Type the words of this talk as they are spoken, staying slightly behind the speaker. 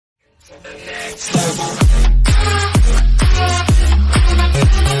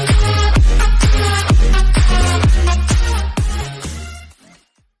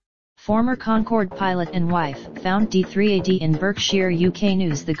Former Concorde pilot and wife found D3ad in Berkshire UK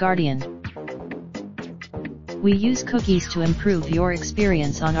News. The Guardian. We use cookies to improve your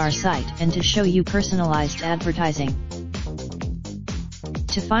experience on our site and to show you personalized advertising.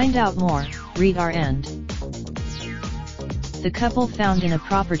 To find out more, read our end. The couple found in a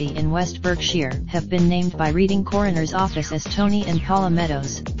property in West Berkshire have been named by Reading Coroner's Office as Tony and Paula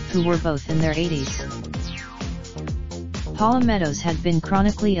Meadows, who were both in their 80s. Paula Meadows had been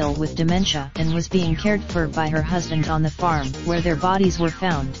chronically ill with dementia and was being cared for by her husband on the farm where their bodies were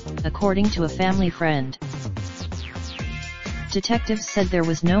found, according to a family friend. Detectives said there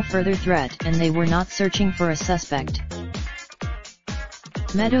was no further threat and they were not searching for a suspect.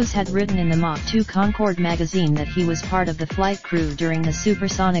 Meadows had written in the Mach 2 Concorde magazine that he was part of the flight crew during the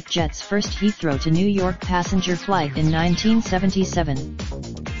supersonic jet's first Heathrow to New York passenger flight in 1977.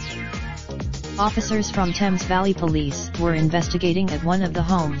 Officers from Thames Valley Police were investigating at one of the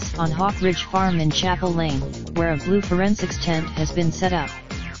homes on Hawk Ridge Farm in Chapel Lane, where a blue forensics tent has been set up.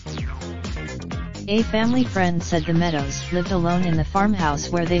 A family friend said the Meadows lived alone in the farmhouse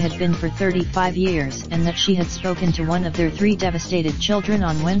where they had been for 35 years and that she had spoken to one of their 3 devastated children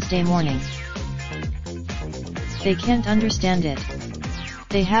on Wednesday morning. They can't understand it.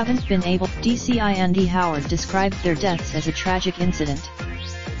 They haven't been able. D3ad Howard described their deaths as a tragic incident.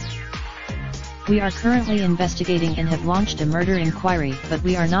 We are currently investigating and have launched a murder inquiry, but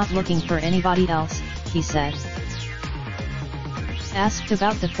we are not looking for anybody else, he said. Asked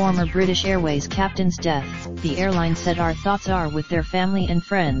about the former British Airways captain's death, the airline said our thoughts are with their family and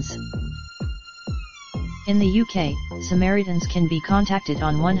friends. In the UK, Samaritans can be contacted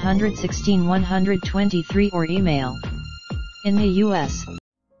on 116 123 or email. In the US,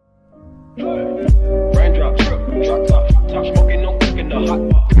 raindrop, drop top, smoking, no cooking the hot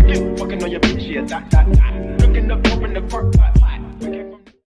pot. Fucking on your bitch, yeah, that. Looking up, open the park,